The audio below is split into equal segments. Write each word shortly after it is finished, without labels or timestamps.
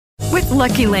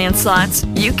Lucky Land Slots,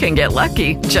 you can get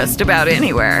lucky just about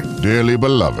anywhere. Dearly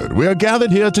beloved, we are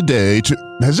gathered here today to...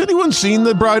 Has anyone seen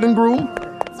the bride and groom?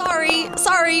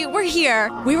 Sorry, we're here.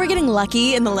 We were getting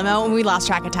lucky in the limo and we lost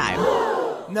track of time.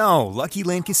 No, Lucky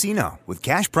Land Casino, with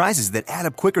cash prizes that add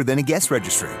up quicker than a guest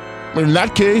registry. In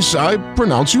that case, I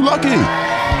pronounce you lucky.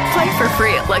 Play for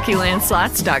free at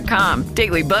LuckyLandSlots.com.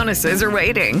 Daily bonuses are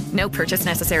waiting. No purchase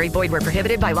necessary. Void where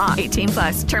prohibited by law.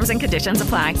 18+. Terms and conditions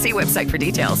apply. See website for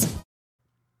details.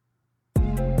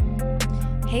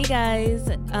 Hey guys,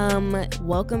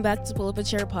 welcome back to Pull Up a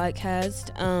Chair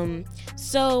podcast.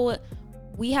 So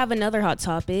we have another hot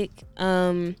topic.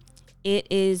 It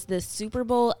is the Super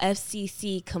Bowl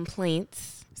FCC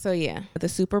complaints. So yeah, the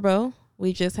Super Bowl,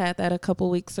 we just had that a couple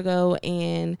weeks ago,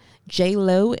 and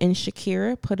J-Lo and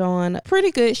Shakira put on a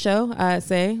pretty good show, I'd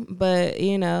say. But,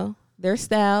 you know, their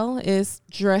style is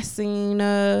dressing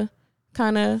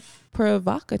kind of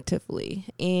provocatively,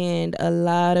 and a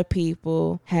lot of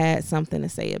people had something to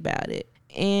say about it.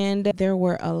 And there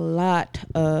were a lot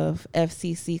of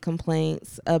FCC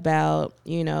complaints about,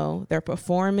 you know, their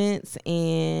performance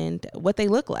and what they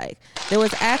look like. There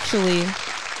was actually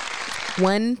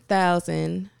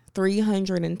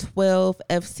 1,312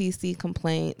 FCC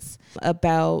complaints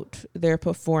about their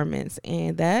performance,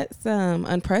 and that's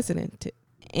unprecedented.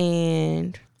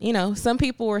 And, you know, some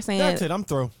people were saying... That's it, I'm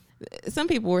through. Some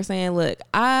people were saying, look,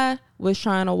 I was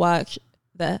trying to watch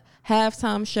the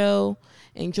halftime show,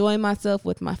 enjoy myself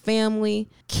with my family,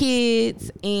 kids,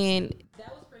 and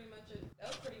that was pretty much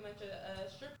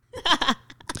a strip.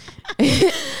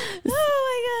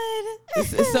 Oh my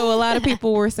God. So a lot of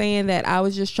people were saying that I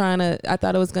was just I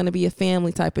thought it was going to be a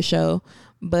family type of show,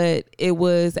 but it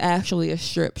was actually a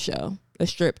strip show, a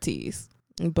strip tease.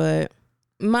 But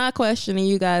my question to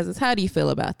you guys is, how do you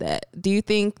feel about that? Do you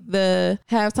think the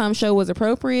halftime show was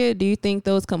appropriate? Do you think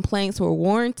those complaints were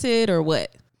warranted, or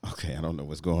what? Okay, I don't know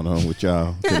what's going on with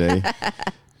y'all today.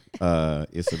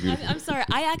 It's a beautiful... I'm sorry.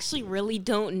 I actually really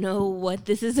don't know what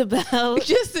this is about.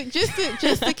 just to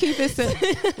keep it simple.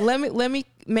 Let me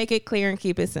make it clear and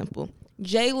keep it simple.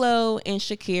 J-Lo and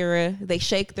Shakira, they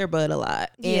shake their butt a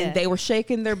lot. And they were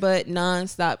shaking their butt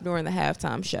nonstop during the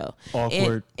halftime show.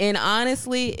 Awkward. And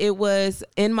honestly, it was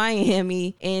in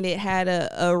Miami, and it had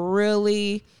a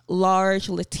really large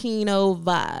Latino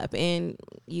vibe. And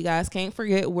you guys can't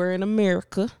forget, we're in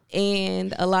America.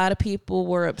 And a lot of people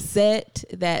were upset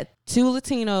that two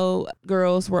Latino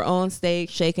girls were on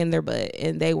stage shaking their butt,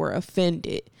 and they were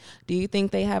offended. Do you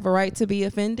think they have a right to be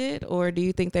offended, or do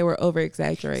you think they were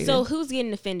over-exaggerating? So who's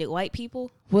getting offended? White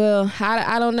people? Well,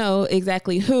 I don't know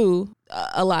exactly who.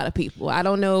 A lot of people. I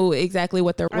don't know exactly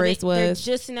what their race was.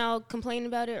 They're just now complaining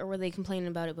about it, or were they complaining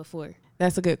about it before?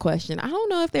 That's a good question. I don't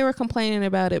know if they were complaining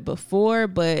about it before,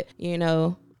 but, you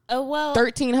know,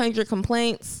 1,300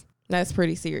 complaints, that's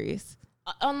pretty serious.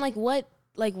 On like what?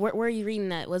 Like where are you reading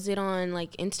that? Was it on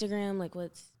like Instagram? Like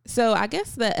what's? So I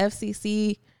guess the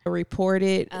FCC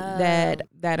reported that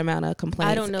amount of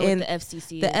complaints. I don't know what the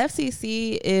FCC is. The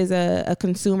FCC is a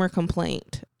consumer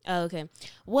complaint. Oh, okay.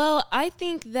 Well, I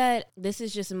think that this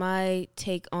is just my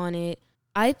take on it.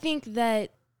 I think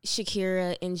that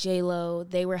Shakira and J-Lo,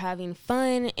 they were having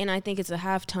fun, and I think it's a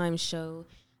halftime show.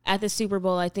 At the Super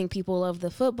Bowl, I think people love the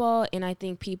football, and I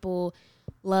think people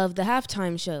love the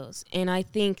halftime shows. And I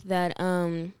think that,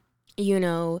 you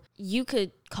know, you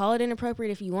could call it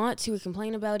inappropriate if you want to or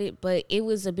complain about it, but it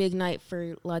was a big night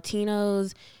for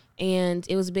Latinos, and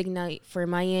it was a big night for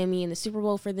Miami and the Super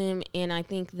Bowl for them. And I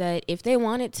think that if they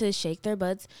wanted to shake their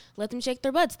butts, let them shake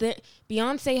their butts.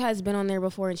 Beyonce has been on there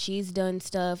before, and she's done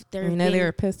stuff. I know they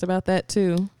were pissed about that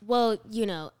too. Well, you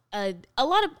know, a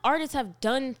lot of artists have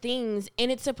done things, and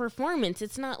it's a performance.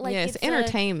 It's not like it's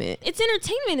entertainment. It's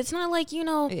entertainment. It's not like, you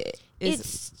know,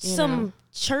 it's some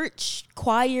church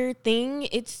choir thing.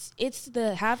 It's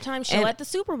the halftime show at the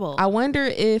Super Bowl. I wonder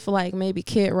if like maybe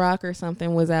Kid Rock or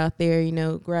something was out there, you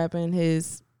know, grabbing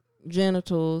his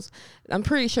genitals. I'm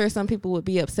pretty sure some people would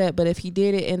be upset, but if he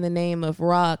did it in the name of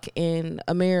rock in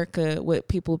America, would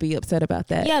people be upset about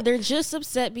that? Yeah, they're just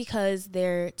upset because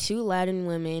they're two Latin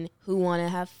women who want to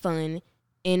have fun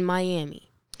in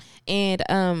Miami. And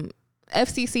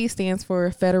FCC stands for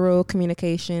Federal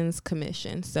Communications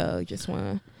Commission. So just want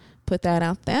to put that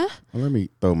out there. Well, let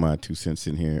me throw my 2 cents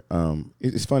in here.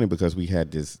 It's funny because we had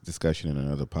this discussion in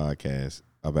another podcast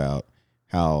about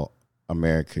how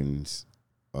Americans,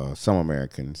 some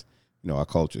Americans, you know, our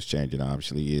culture's changing,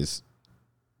 obviously, is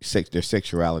their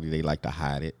sexuality, they like to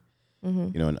hide it. Mm-hmm.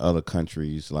 You know, in other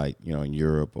countries, like, you know, in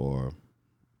Europe or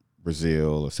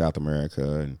Brazil or South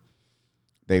America, and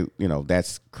they, you know,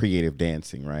 that's creative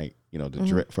dancing, right? You know,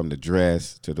 from the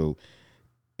dress to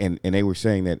and they were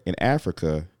saying that in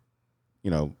Africa,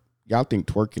 y'all think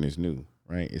twerking is new,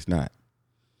 right? It's not.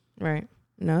 Right.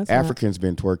 No, it's Africans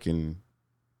been twerking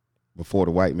before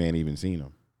the white man even seen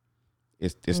them.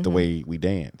 It's the way we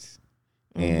dance.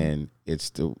 And it's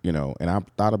the, and I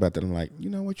thought about that. I'm like, you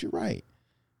know what? You're right.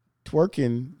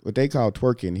 Twerking, what they call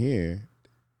twerking here,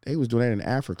 they was doing that in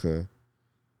Africa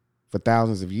for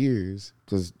thousands of years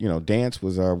because, dance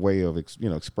was our way of,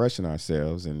 expressing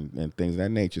ourselves and things of that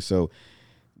nature. So,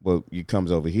 well, it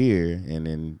comes over here and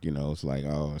then, it's like,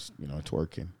 oh, it's,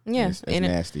 twerking. Yeah. It's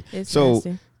nasty. It's so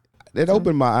nasty. It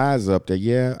opened my eyes up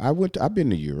that, I've been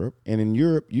to Europe, and in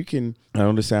Europe you can, I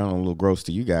know this sounds a little gross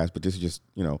to you guys, but this is just,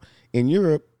 in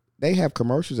Europe, they have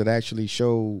commercials that actually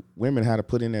show women how to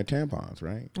put in their tampons,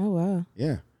 right? Oh, wow.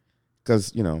 Yeah.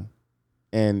 Because,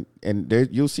 and there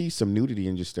you'll see some nudity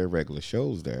in just their regular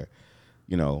shows there,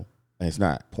 and it's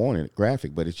not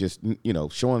pornographic, but it's just,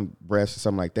 showing breasts or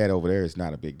something like that over there is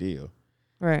not a big deal.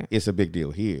 Right. It's a big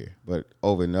deal here. But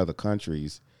over in other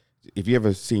countries, if you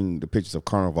ever seen the pictures of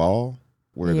Carnival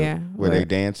where they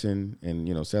dancing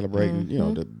and, celebrating,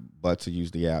 the butts are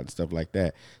usually out and stuff like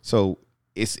that. So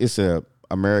it's a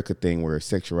America thing where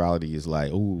sexuality is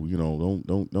like, oh,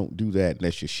 don't do that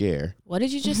unless you share. What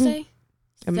did you just say?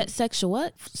 Sexual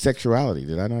what? Sexuality.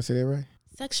 Did I not say that right?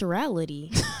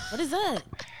 Sexuality. What is that?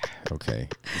 Okay.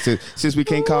 So since we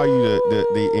can't call you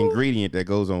the ingredient that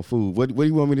goes on food, what do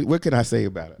you want me to? What can I say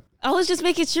about it? I was just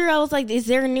making sure. I was like, is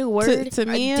there a new word?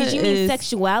 Tamia did you mean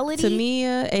sexuality?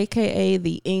 Tamia, aka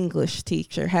the English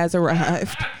teacher, has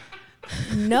arrived.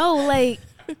 No, like.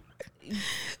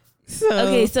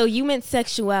 So so you meant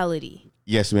sexuality.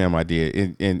 Yes, ma'am, I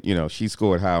did. And she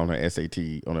scored high on her SAT,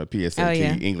 on her PSAT. Oh,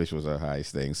 yeah. English was her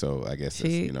highest thing, so I guess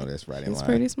that's right in line. It's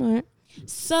pretty smart.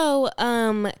 So,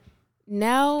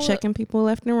 now checking people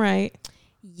left and right.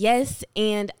 Yes,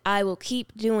 and I will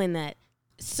keep doing that.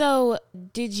 So,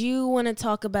 did you want to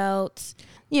talk about?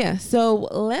 Yeah, so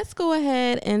let's go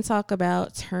ahead and talk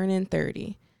about turning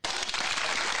 30.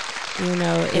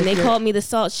 And they called me the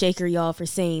salt shaker, y'all, for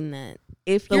saying that.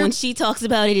 But when she talks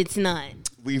about it, it's not.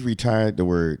 We've retired the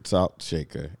word salt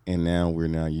shaker, and now we're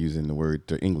using the word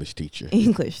the English teacher.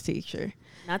 English teacher.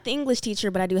 Not the English teacher,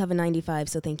 but I do have a 95,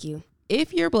 so thank you.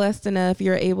 If you're blessed enough,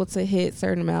 you're able to hit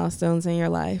certain milestones in your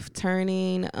life.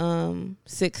 Turning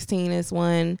 16 is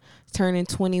one. Turning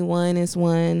 21 is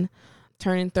one.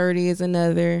 Turning 30 is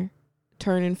another.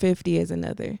 Turning 50 is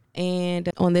another.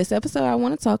 And on this episode, I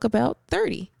want to talk about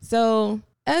 30. So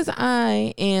as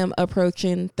I am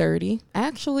approaching 30,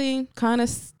 actually kind of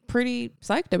pretty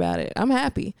psyched about it. I'm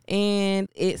happy. And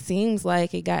it seems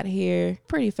like it got here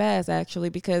pretty fast, actually,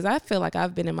 because I feel like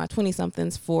I've been in my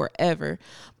 20-somethings forever.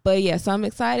 But yeah, so I'm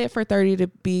excited for 30 to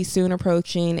be soon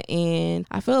approaching. And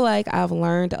I feel like I've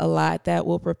learned a lot that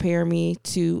will prepare me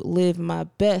to live my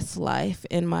best life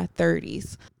in my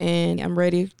 30s. And I'm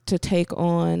ready to take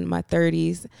on my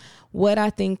 30s. What I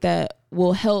think that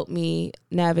will help me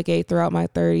navigate throughout my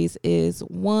 30s is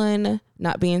 1,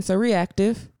 not being so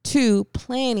reactive. 2,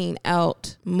 planning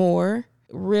out more,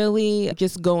 really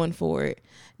just going for it,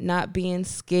 not being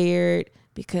scared,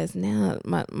 because now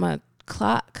my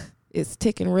clock is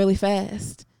ticking really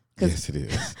fast. Yes, it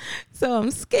is. So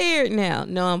I'm scared now.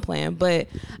 No, I'm playing, but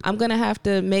I'm going to have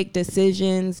to make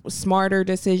decisions, smarter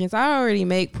decisions. I already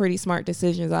make pretty smart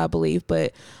decisions, I believe,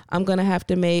 but I'm going to have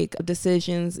to make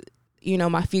decisions,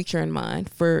 my future in mind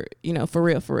for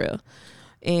real.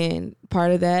 And part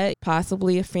of that,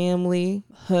 possibly a family,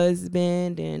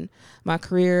 husband, and my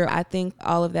career. I think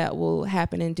all of that will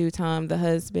happen in due time, the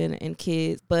husband and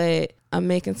kids. But I'm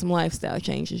making some lifestyle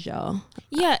changes, y'all.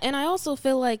 Yeah, and I also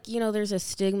feel like, there's a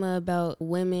stigma about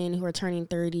women who are turning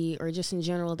 30 or just in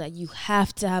general that you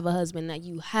have to have a husband, that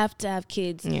you have to have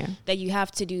kids, that you have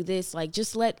to do this. Like,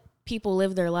 just let people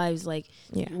live their lives. Like,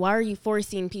 why are you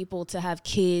forcing people to have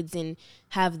kids and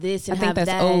have this and have that? I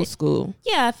think that's old school.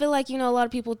 Yeah, I feel like, a lot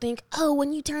of people think, oh,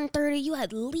 when you turn 30, you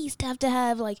at least have to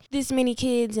have like this many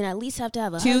kids and at least have to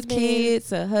have a 2 husband. 2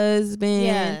 kids, a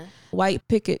husband, white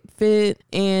picket fit.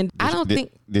 And I don't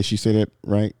think... Did she say that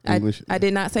right, English? I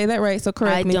did not say that right, so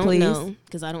correct me, please. I don't know,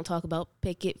 because I don't talk about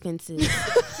picket fences.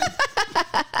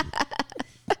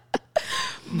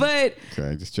 But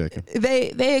okay, just checking.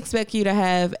 They expect you to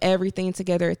have everything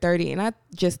together at 30, and I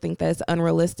just think that's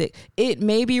unrealistic. It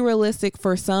may be realistic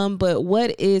for some, but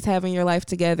what is having your life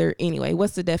together anyway?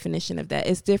 What's the definition of that?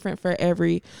 It's different for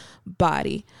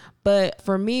everybody. But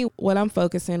for me, what I'm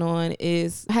focusing on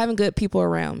is having good people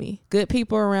around me,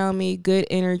 good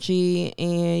energy,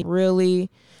 and really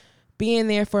being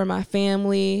there for my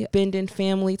family, spending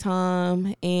family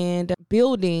time, and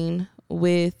building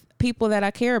with people that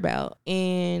I care about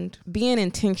and being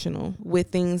intentional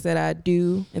with things that I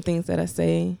do and things that I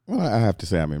say. Well, I have to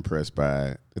say I'm impressed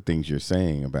by the things you're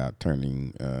saying about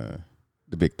turning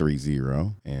the big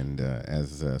 3-0. And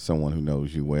as someone who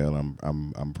knows you well,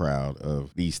 I'm proud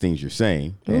of these things you're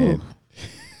saying. Ooh. And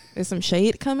Is some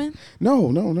shade coming?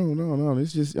 No.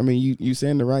 It's just, I mean, you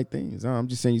saying the right things. I'm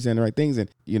just saying you're saying the right things. And,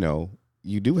 you know,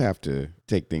 you do have to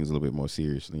take things a little bit more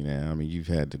seriously now. I mean, you've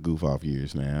had the goof off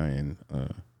years now, and,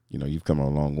 you know, you've come a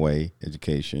long way,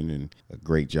 education and a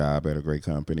great job at a great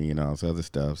company and all this other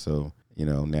stuff. So, you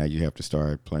know, now you have to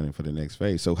start planning for the next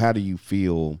phase. So how do you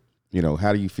feel,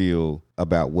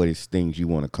 about what is things you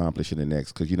want to accomplish in the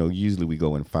next? Because, you know, usually we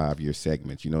go in 5-year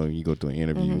segments. You know, you go to an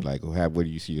interview, like, where do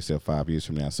you see yourself 5 years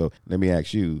from now? So let me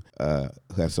ask you,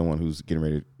 as someone who's getting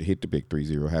ready to hit the big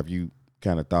 3-0, have you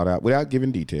kind of thought out, without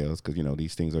giving details, because, you know,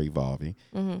 these things are evolving.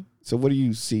 So what do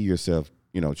you see yourself,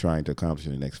 you know, trying to accomplish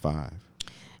in the next 5?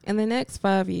 In the next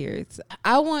 5 years,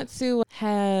 I want to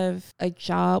have a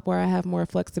job where I have more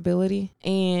flexibility,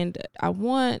 and I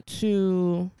want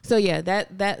to,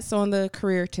 that's on the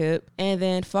career tip. And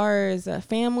then far as a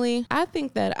family, I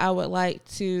think that I would like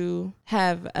to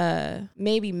have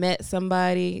maybe met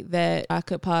somebody that I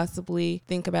could possibly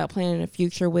think about planning a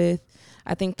future with.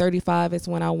 I think 35 is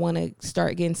when I want to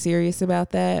start getting serious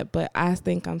about that, but I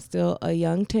think I'm still a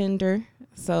young tender.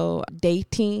 So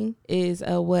dating is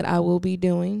what I will be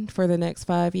doing for the next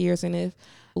 5 years. And if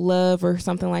love or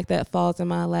something like that falls in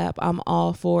my lap, I'm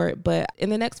all for it. But in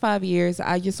the next 5 years,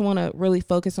 I just want to really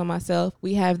focus on myself.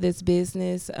 We have this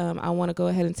business. I want to go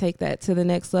ahead and take that to the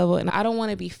next level. And I don't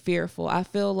want to be fearful. I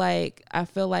feel like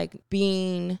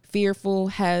being fearful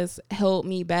has held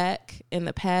me back in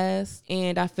the past.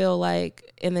 And I feel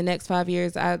like in the next 5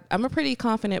 years, I'm a pretty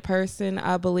confident person,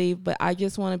 I believe, but I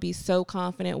just want to be so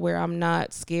confident where I'm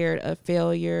not scared of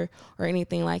failure or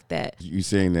anything like that. You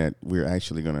saying that we're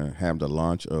actually going to have the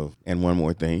launch of And One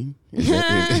More Thing? Has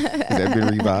that been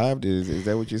revived? Is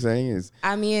that what you're saying?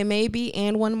 I mean, it may be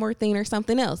And One More Thing or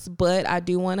something else, but I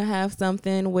do want to have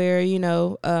something where, you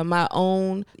know, my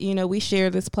own, you know, we share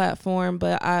this platform,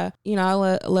 but I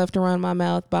love to run my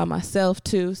mouth by myself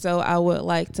too. So I would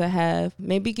like to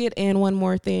maybe get And One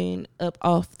More Thing up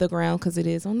off the ground, because it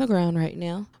is on the ground right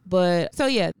now. But so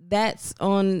yeah, that's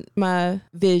on my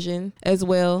vision as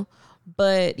well.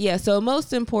 But yeah, so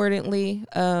most importantly,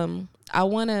 I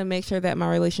want to make sure that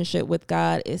my relationship with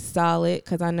God is solid,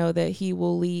 because I know that he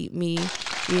will lead me,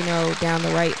 you know, down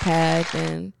the right path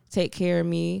and take care of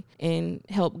me and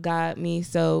help guide me.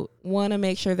 So want to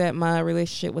make sure that my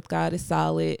relationship with God is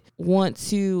solid. Want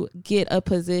to get a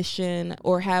position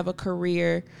or have a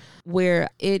career where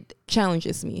it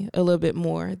challenges me a little bit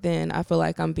more than I feel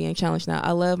like I'm being challenged now.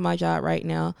 I love my job right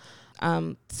now.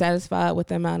 I'm satisfied with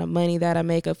the amount of money that I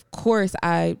make. Of course,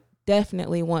 I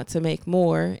definitely want to make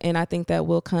more, and I think that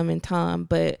will come in time,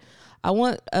 but I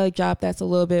want a job that's a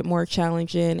little bit more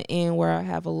challenging and where I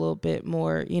have a little bit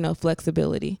more, you know,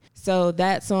 flexibility. So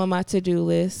that's on my to-do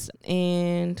list.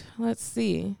 And let's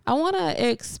see, I want to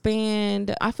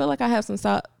expand. I feel like I have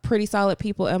some pretty solid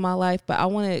people in my life, but I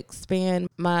want to expand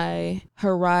my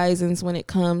horizons when it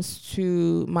comes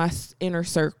to my inner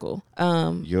circle.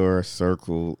 Your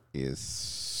circle is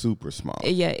super small.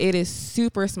 Yeah, it is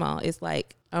super small. It's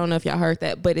like, I don't know if y'all heard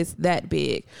that, but it's that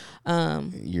big.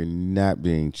 You're not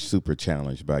being super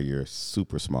challenged by your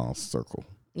super small circle.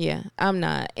 Yeah, I'm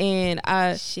not. And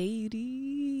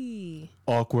Shady.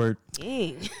 Awkward.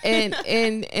 Dang.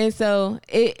 And so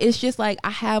it's just like I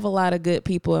have a lot of good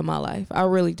people in my life. I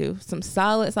really do. Some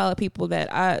solid people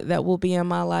that will be in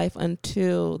my life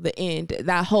until the end.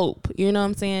 I hope. You know what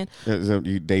I'm saying? So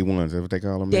day ones, is that what they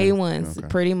call them? Day ones, okay.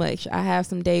 Pretty much. I have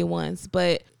some day ones.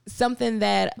 But something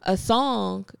that a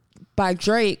song by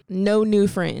Drake, No New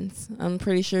Friends. I'm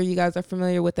pretty sure you guys are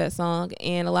familiar with that song.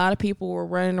 And a lot of people were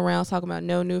running around talking about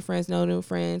no new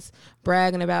friends,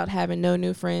 bragging about having no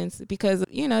new friends because,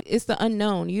 you know, it's the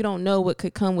unknown. You don't know what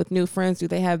could come with new friends. Do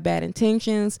they have bad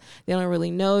intentions? They don't really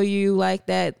know you like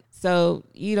that. So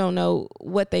you don't know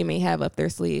what they may have up their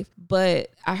sleeve.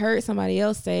 But I heard somebody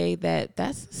else say that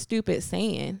that's a stupid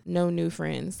saying, no new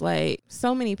friends. Like,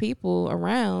 so many people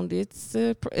around, it's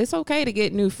okay to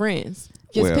get new friends.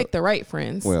 Just pick the right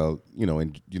friends. Well,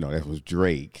 that was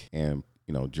Drake. And,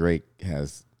 Drake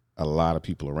has a lot of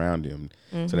people around him.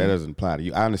 Mm-hmm. So that doesn't apply to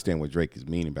you. I understand what Drake is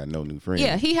meaning by no new friends.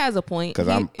 Yeah, he has a point.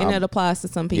 And it applies to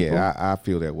some people. Yeah, I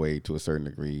feel that way to a certain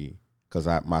degree. Because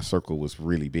my circle was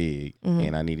really big,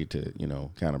 and I needed to,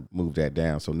 kind of move that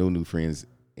down. So no new friends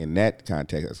in that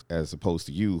context, as opposed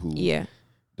to you who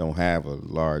don't have a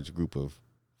large group of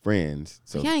friends.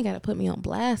 So You ain't got to put me on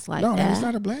blast like no, that. it's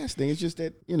not a blast thing. It's just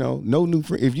that, no new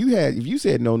friends. If you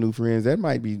said no new friends, that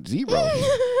might be 0.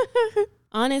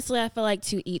 Honestly, I feel like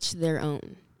to each their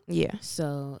own. Yeah.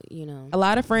 So, A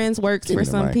lot of friends works Give for me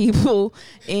the some mic. people,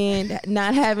 and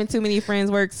not having too many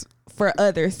friends works for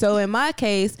others. So in my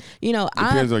case,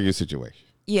 Depends on your situation.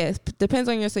 Yes, depends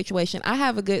on your situation. I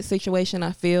have a good situation,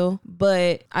 I feel,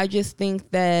 but I just think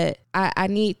that I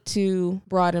need to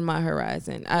broaden my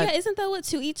horizon. Yeah, isn't that what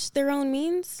to each their own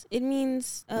means? It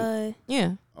means,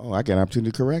 Yeah. Oh, I got an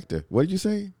opportunity to correct her. What did you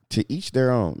say? To each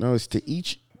their own. No, it's to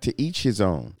each his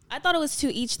own. I thought it was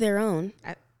to each their own.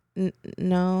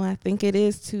 No, I think it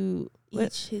is to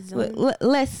Each his own.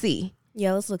 Let's see.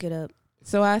 Yeah, let's look it up.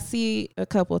 So I see a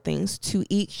couple of things. To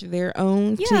each their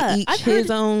own. Yeah, to each I've his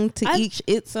heard- own. To I've- each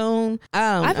its own.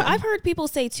 I don't know. I've heard people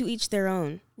say to each their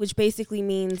own, which basically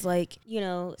means like,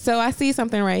 So I see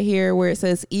something right here where it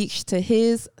says each to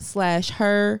his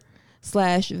 /her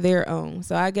 /their own.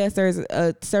 So I guess there's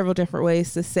several different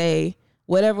ways to say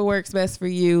whatever works best for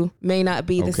you may not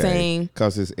be the same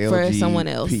because it's for someone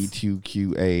else.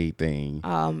 LGBTQA thing.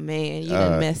 Oh man, you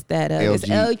done messed that up. It's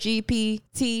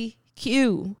LGBTQ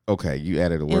Okay, you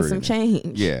added a word. and some in it.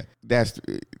 change. Yeah, that's.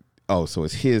 So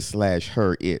it's his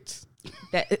 /her its.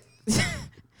 That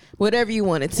whatever you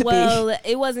want it to well, be.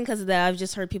 it wasn't because of that. I've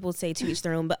just heard people say to each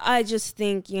their own, but I just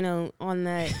think, on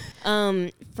that,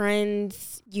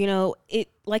 friends, it,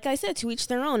 like I said, to each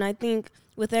their own. I think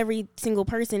with every single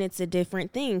person, it's a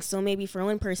different thing. So maybe for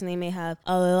one person, they may have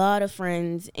a lot of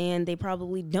friends and they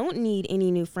probably don't need any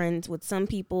new friends. With some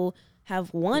people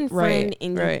have one friend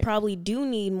and you probably do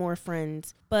need more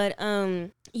friends. But,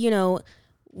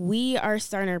 we are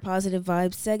starting our positive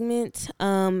vibes segment.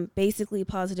 Basically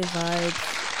positive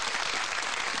vibes.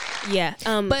 Yeah.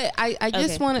 But I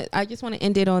just okay. want to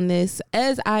end it on this.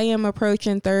 As I am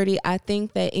approaching 30, I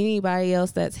think that anybody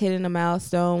else that's hitting a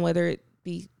milestone, whether it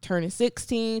be turning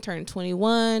 16, turning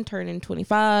 21, turning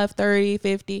 25, 30,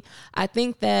 50, I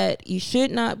think that you should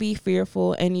not be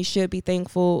fearful and you should be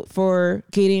thankful for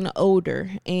getting older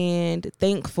and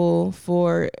thankful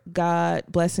for God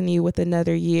blessing you with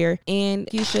another year. And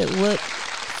you should look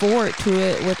forward to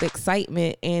it with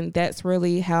excitement, and that's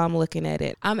really how I'm looking at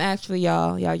it. I'm actually,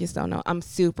 y'all just don't know, I'm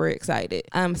super excited.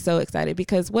 I'm so excited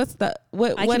because what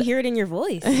I can hear it in your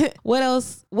voice. what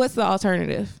else, what's the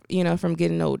alternative, from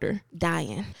getting older?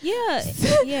 Dying. Yeah.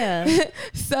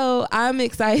 So I'm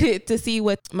excited to see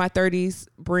what my 30s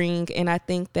bring, and I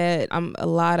think that a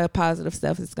lot of positive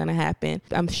stuff is going to happen.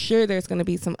 I'm sure there's going to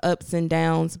be some ups and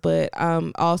downs, but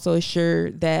I'm also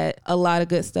sure that a lot of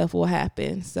good stuff will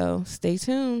happen. So stay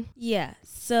tuned. Yeah.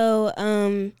 So,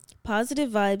 Positive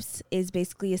Vibes is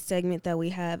basically a segment that we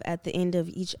have at the end of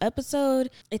each episode.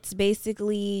 It's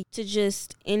basically to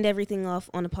just end everything off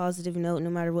on a positive note, no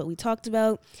matter what we talked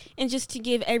about, and just to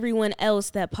give everyone else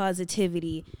that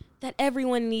positivity that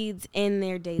everyone needs in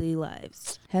their daily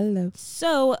lives. Hello.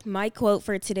 So my quote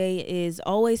for today is,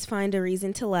 always find a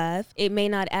reason to laugh. It may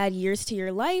not add years to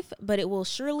your life, but it will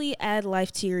surely add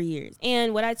life to your years.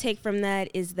 And what I take from that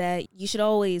is that you should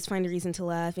always find a reason to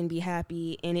laugh and be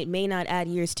happy. And it may not add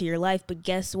years to your life, but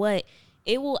guess what?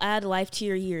 It will add life to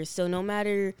your years. So no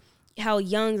matter how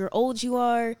young or old you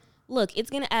are, look,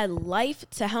 it's going to add life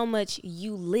to how much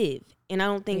you live. And I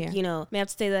don't think, may I have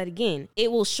to say that again.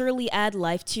 It will surely add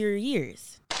life to your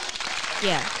years.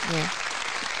 Yeah.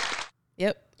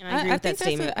 Yep. And I agree with that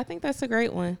statement. I think that's a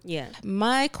great one. Yeah.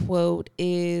 My quote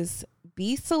is,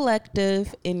 be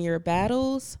selective in your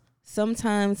battles.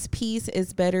 Sometimes peace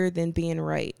is better than being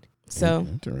right. So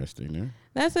Interesting, yeah.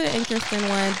 that's an interesting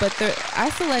one. But I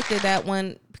selected that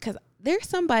one because there's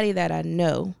somebody that I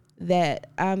know that,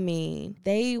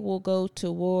 they will go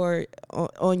to war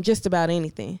on just about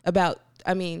anything.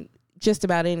 Just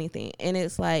about anything. And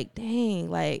it's like, dang,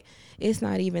 like, it's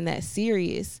not even that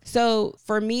serious. So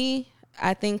for me,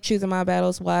 I think choosing my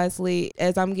battles wisely.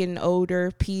 As I'm getting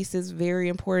older, peace is very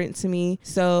important to me.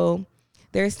 So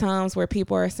there's times where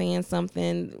people are saying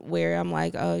something where I'm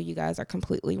like, oh, you guys are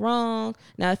completely wrong.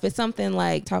 Now, if it's something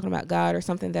like talking about God or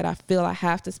something that I feel I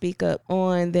have to speak up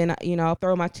on, then, I'll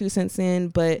throw my 2 cents in.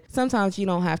 But sometimes you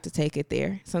don't have to take it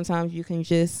there. Sometimes you can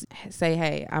just say,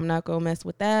 hey, I'm not going to mess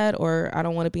with that, or I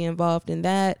don't want to be involved in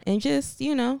that, and just,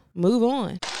 move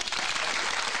on.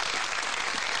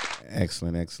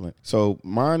 Excellent. So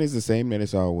mine is the same that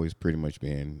it's always pretty much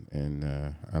been.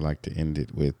 And I like to end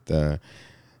it with the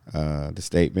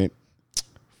statement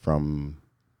from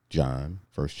John,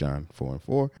 1 John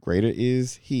 4:4. Greater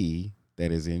is he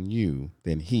that is in you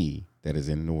than he that is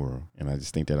in the world. And I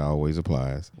just think that always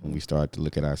applies when we start to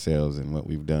look at ourselves and what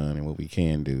we've done and what we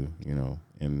can do, you know,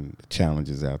 and the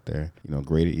challenges out there. You know,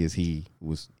 greater is he who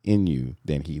was in you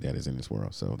than he that is in this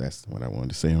world. So that's what I wanted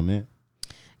to say on that.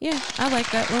 Yeah, I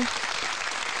like that one.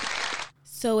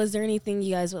 So is there anything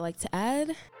you guys would like to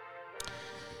add?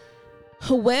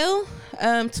 Well,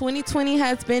 2020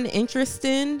 has been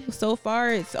interesting. So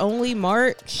far, it's only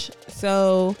March.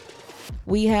 So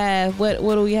we have, what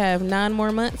do we have? 9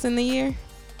 more months in the year?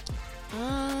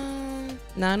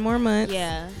 9 more months.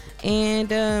 Yeah.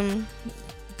 And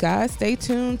guys, stay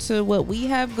tuned to what we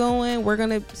have going. We're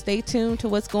going to stay tuned to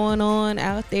what's going on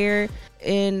out there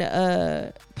in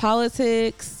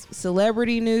politics,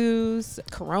 celebrity news,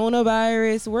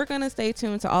 coronavirus. We're going to stay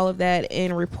tuned to all of that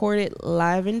and report it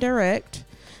live and direct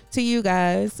to you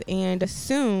guys. And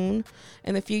soon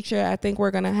in the future, I think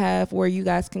we're going to have where you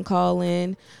guys can call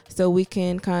in so we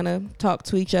can kind of talk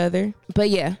to each other. But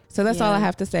yeah, so that's all I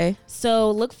have to say.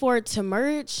 So look forward to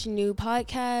merch, new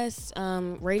podcasts,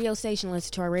 radio station.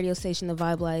 Listen to our radio station, The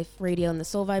Vibe Life Radio and the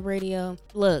Soul Vibe Radio.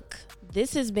 Look,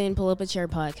 this has been Pull Up a Chair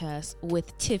Podcast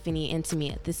with Tiffany and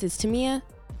Tamia. This is Tamia.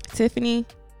 Tiffany.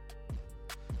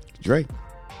 Dre.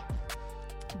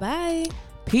 Bye.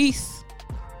 Peace.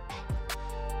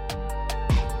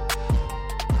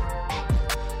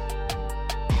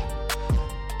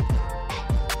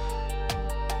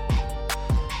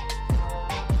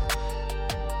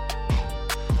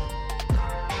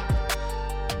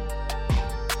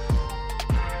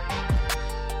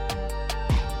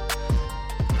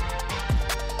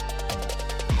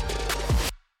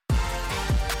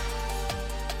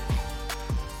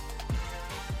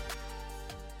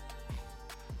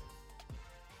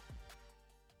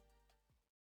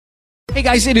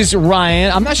 Hey guys, it is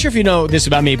Ryan. I'm not sure if you know this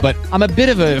about me, but I'm a bit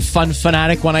of a fun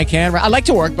fanatic when I can. I like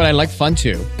to work, but I like fun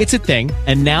too. It's a thing.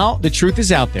 And now the truth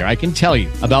is out there. I can tell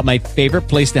you about my favorite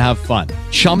place to have fun.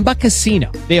 Chumba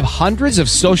Casino. They have hundreds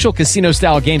of social casino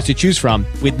style games to choose from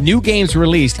with new games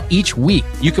released each week.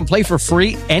 You can play for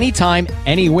free anytime,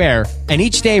 anywhere. And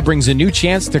each day brings a new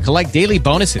chance to collect daily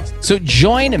bonuses. So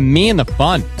join me in the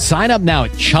fun. Sign up now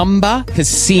at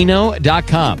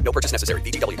ChumbaCasino.com. No purchase necessary.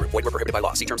 VGW Group. Void where prohibited by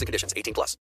law. See terms and conditions. 18+.